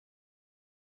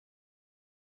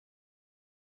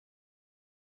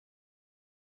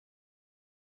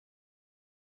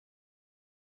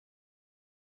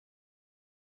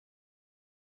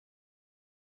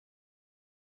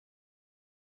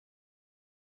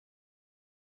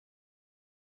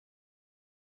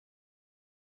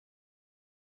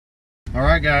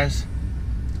Alright guys,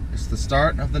 it's the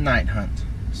start of the night hunt.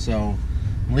 So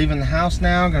I'm leaving the house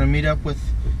now, gonna meet up with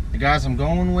the guys I'm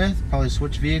going with, probably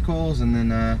switch vehicles, and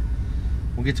then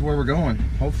we'll get to where we're going.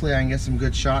 Hopefully I can get some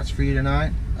good shots for you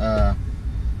tonight.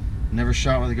 Never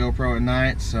shot with a GoPro at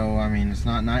night, so I mean it's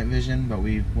not night vision, but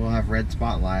we will have red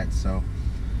spotlights, so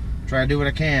try to do what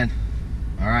I can.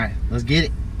 Alright, let's get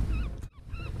it.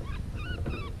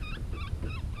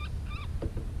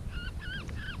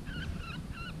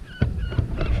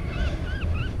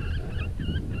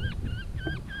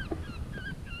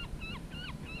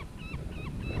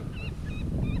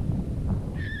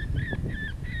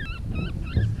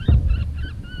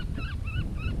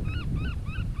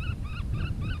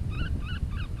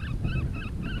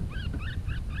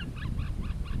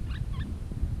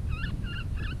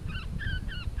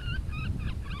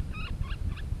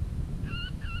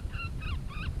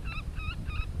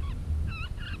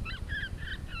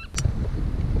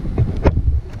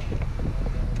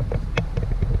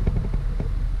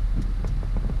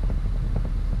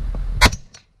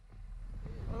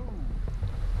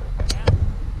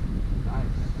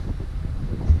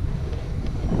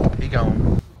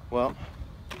 Going. Well,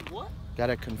 got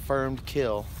a confirmed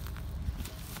kill.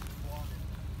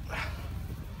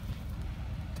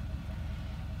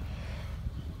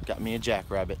 Got me a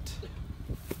jackrabbit.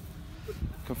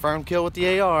 Confirmed kill with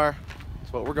the AR.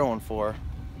 That's what we're going for.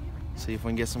 See if we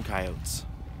can get some coyotes.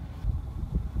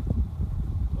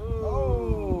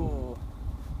 Oh,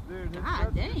 dude,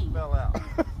 God dang. Fell out.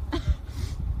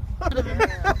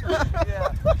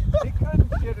 Yeah, he couldn't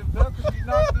shit himself because he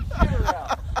knocked his shitter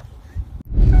out.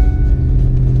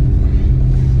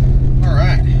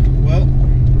 Alright, well,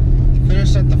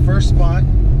 finished at the first spot.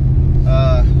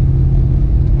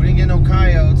 We didn't get no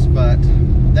coyotes, but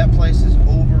that place is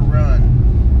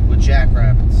overrun with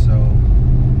jackrabbits, so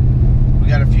we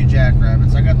got a few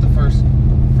jackrabbits. I got the first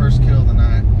kill of the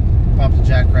night. Popped a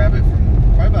jackrabbit from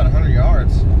probably about 100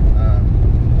 yards,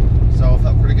 so I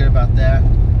felt pretty good about that.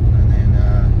 And then,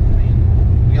 I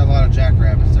mean, we got a lot of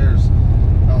jackrabbits. There's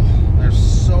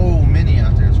so many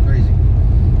out there, it's crazy.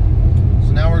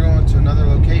 So now we're going to another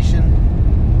location,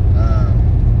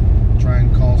 try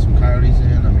and call some coyotes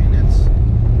in. I mean,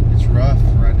 it's rough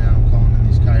right now calling in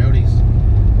these coyotes,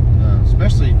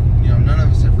 especially, you know, none of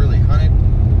us have really hunted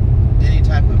any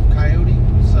type of coyote,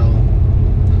 so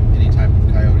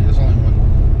there's only one,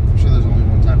 I'm sure there's only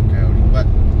one type of coyote, but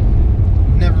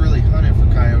we've never really hunted for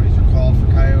coyotes or called for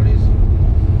coyotes,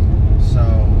 so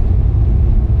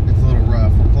it's a little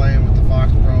rough. We're playing with the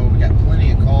Fox Pro, we got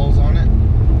plenty of calls on it,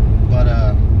 but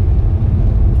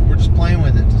we're just playing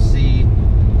with it to see,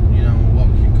 you know, what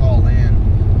we can call in.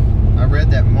 I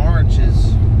read that March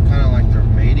is kind of like their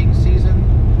mating season.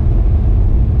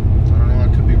 I don't know, I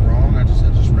could be wrong. I just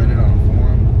read it on a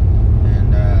forum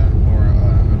and or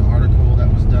an article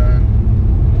that was done,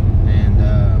 and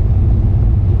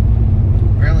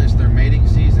apparently it's their mating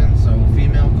season. So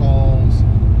female calls,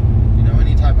 you know,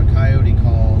 any type of coyote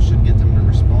call should get them to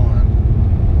respond.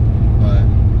 But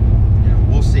you know,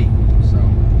 we'll see. So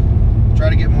try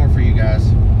to get more for you guys.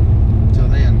 Until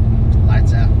then,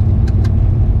 lights out.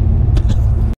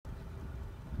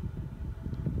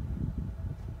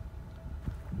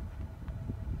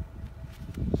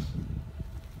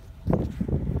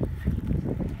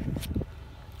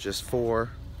 Just 4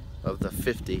 of the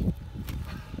 50.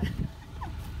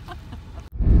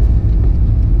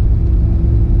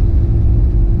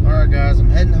 Alright guys, I'm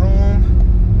heading home.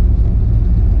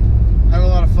 Had a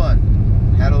lot of fun.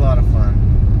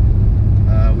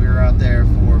 We were out there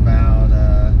for about,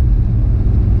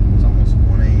 it's almost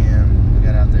 1 a.m. We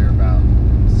got out there about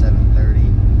 7:30,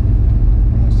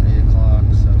 almost 8 o'clock,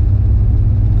 so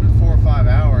good 4 or 5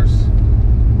 hours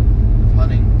of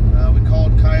hunting. We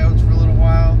called coyotes for a little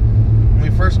while. When we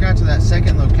first got to that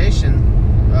second location,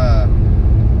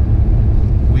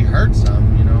 we heard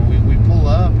some, you know, we pull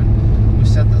up and we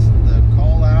set the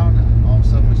call out, and all of a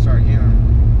sudden we start hearing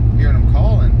them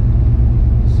calling.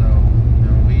 So, you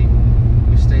know,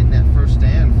 we stayed in that first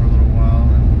stand for a little while,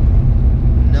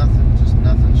 and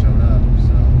nothing showed up.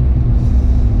 So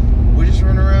we just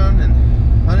run around and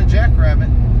hunted jackrabbit.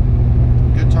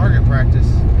 Good target practice.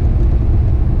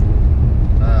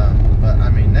 But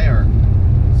I mean, they are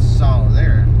solid.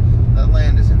 That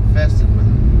land is infested with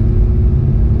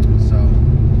them. So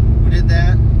we did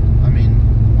that. I mean,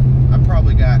 I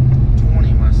probably got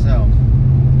 20 myself.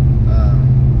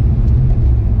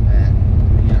 At,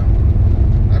 you know,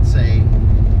 I'd say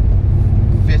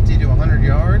 50 to 100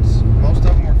 yards. Most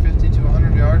of them were 50 to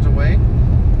 100 yards away.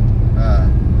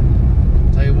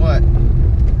 Tell you what,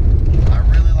 I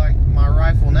really like my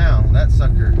rifle now. That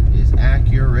sucker is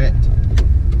accurate.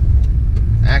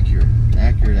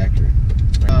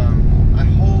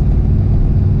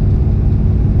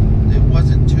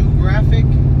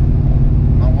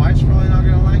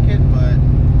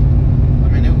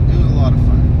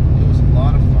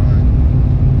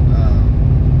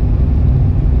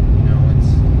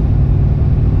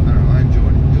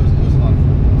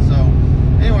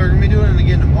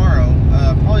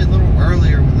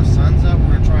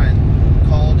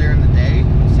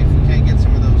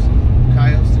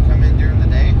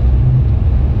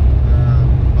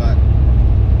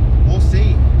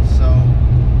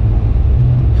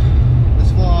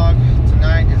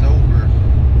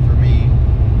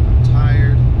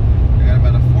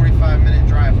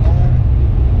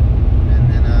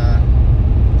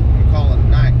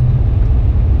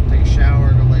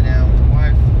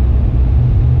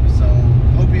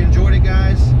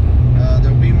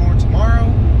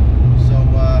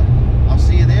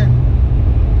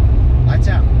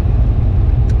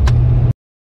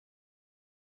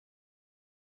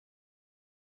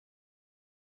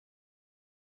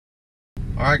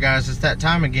 Alright guys, it's that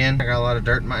time again. I got a lot of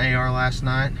dirt in my AR last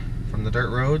night from the dirt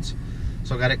roads.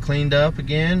 So I got it cleaned up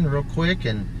again real quick,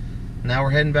 and now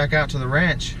we're heading back out to the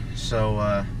ranch.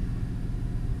 So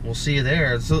we'll see you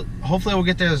there. So hopefully we'll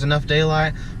get there. There's enough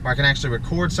daylight where I can actually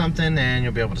record something and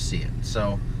you'll be able to see it.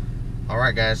 So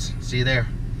alright guys, see you there.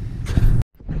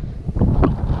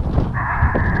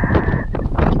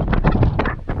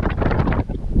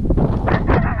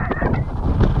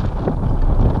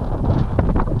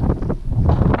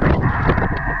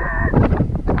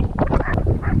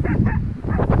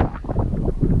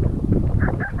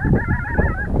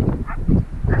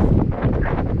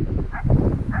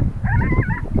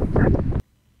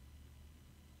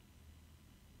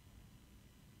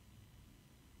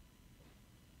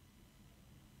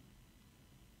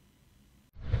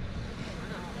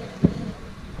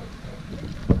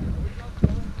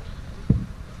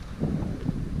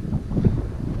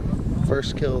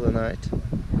 First kill of the night.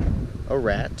 A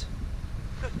rat.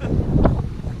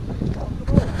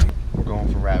 We're going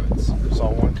for rabbits.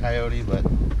 Saw one coyote, but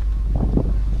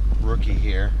rookie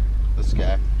here, this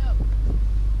guy,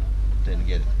 didn't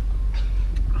get it.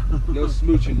 No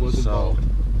smooching was involved.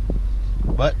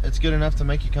 But it's good enough to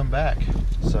make you come back.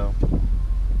 So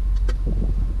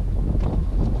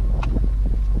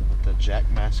let the Jack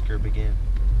massacre begin.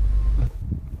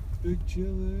 Big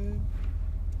chillin'.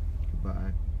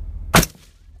 Bye.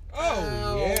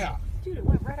 Oh, yeah. Dude, it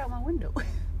went right out my window.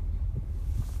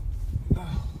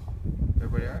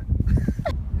 Everybody alright?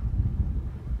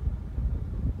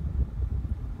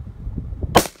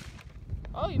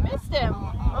 Oh, you missed him.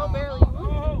 Oh, barely.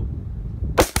 Oh.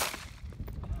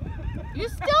 You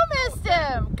still missed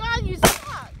him. God, you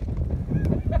suck.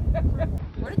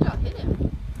 Where did y'all hit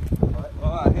him?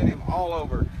 Well, I hit him all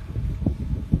over.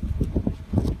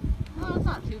 Oh, it's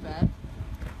not too bad.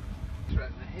 Right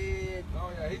in the head.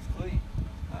 Oh, yeah, he's clean.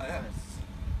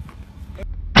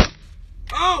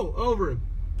 Oh, over him.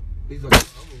 He's like, I'm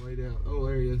gonna lay down. Oh,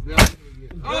 there he is. Now he's gonna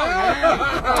get. Oh,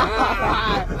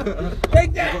 yeah.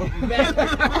 Take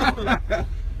that.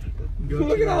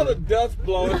 Look at all the dust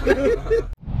blowing.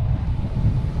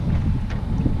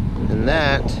 And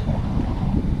that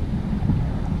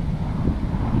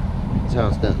is how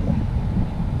it's done.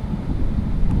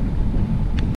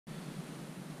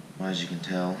 Well, as you can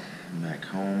tell, I'm back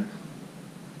home,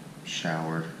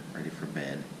 showered, ready for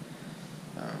bed.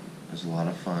 It was a lot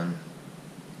of fun.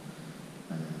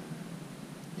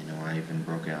 You know, I even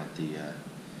broke out the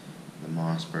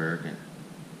Mossberg and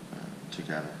took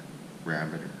out a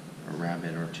rabbit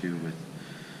or two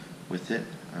with it.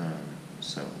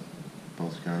 So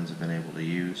both guns have been able to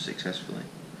use successfully.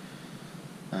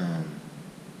 You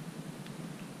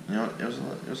know, it was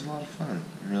a lot of fun.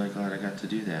 I'm really glad I got to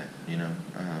do that. You know,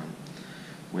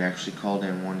 we actually called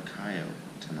in one coyote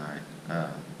tonight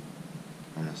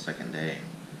on the second day,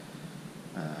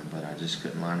 but I just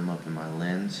couldn't line them up in my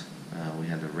lens. We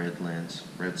had the red lens,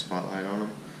 red spotlight on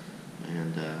them,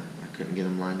 and I couldn't get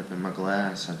them lined up in my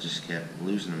glass. I just kept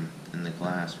losing them in the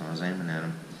glass when I was aiming at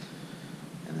him.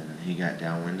 And then he got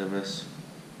downwind of us,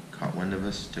 caught wind of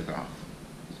us, took off.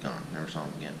 He's gone. Never saw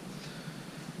him again.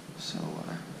 So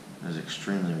it was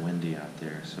extremely windy out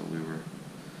there, so we were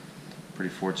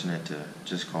pretty fortunate to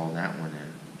just call that one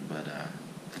in. But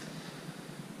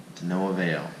to no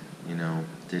avail. You know,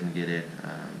 didn't get it.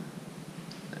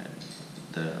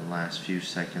 The last few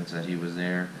seconds that he was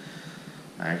there,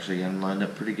 I actually got him lined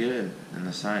up pretty good in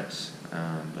the sights.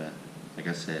 But like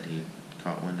I said, he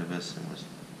caught wind of us and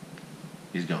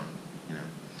he's gone, you know.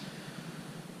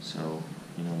 So,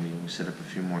 you know, we set up a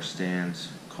few more stands,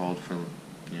 called for,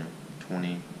 you know,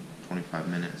 20, 25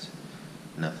 minutes,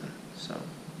 nothing. So,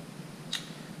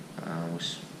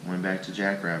 we went back to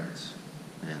jackrabbits,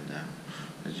 and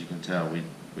as you can tell, we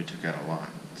took out a lot.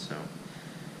 So,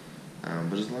 but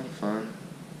it was a lot of fun.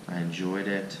 I enjoyed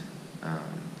it.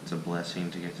 It's a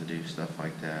blessing to get to do stuff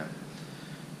like that.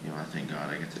 You know, I thank God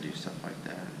I get to do stuff like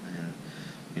that. And,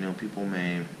 you know, people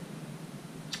may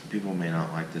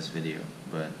not like this video,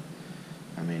 but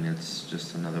I mean, it's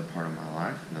just another part of my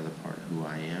life, another part of who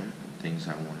I am, things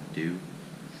I want to do.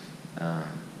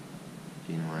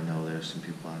 You know, I know there's some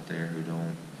people out there who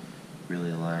don't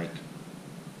really like,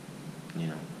 you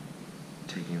know,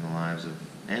 taking the lives of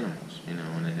animals, you know,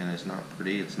 and it's not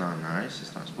pretty, it's not nice,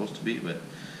 it's not supposed to be, but,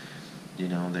 you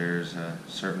know, there's a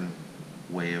certain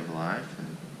way of life,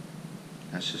 and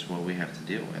that's just what we have to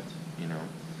deal with, you know.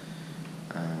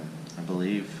 I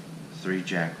believe 3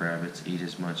 jackrabbits eat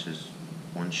as much as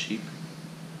 1 sheep,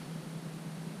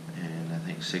 and I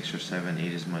think 6 or 7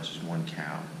 eat as much as 1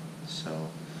 cow. So,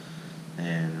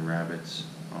 and rabbits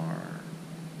are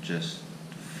just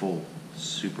full,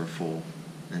 super full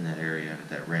in that area,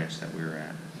 that ranch that we were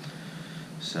at.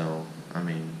 So, I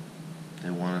mean, they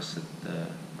want us to, the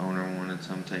owner wanted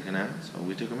some taken out, so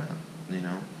we took them out, you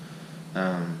know.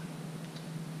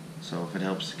 So if it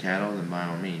helps the cattle, then by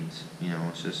all means, you know,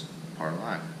 it's just part of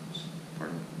life. It's part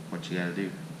of what you gotta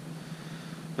do.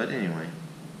 But anyway,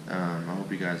 I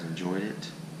hope you guys enjoyed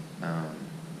it.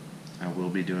 I will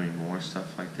be doing more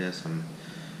stuff like this.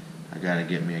 I gotta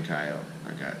get me a coyote.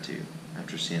 I got to.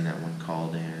 After seeing that one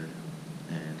called in,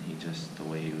 and he just, the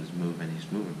way he was moving,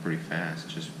 he's moving pretty fast,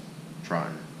 just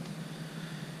trotting.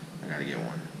 I gotta get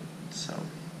one. So,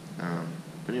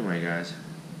 but anyway, guys,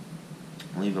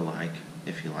 leave a like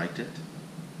if you liked it.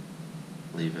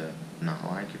 Leave a not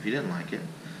like if you didn't like it.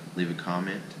 Leave a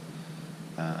comment.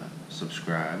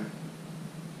 Subscribe.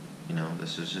 You know,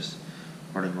 this is just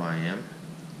part of who I am.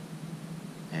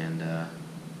 And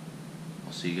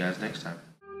I'll see you guys next time.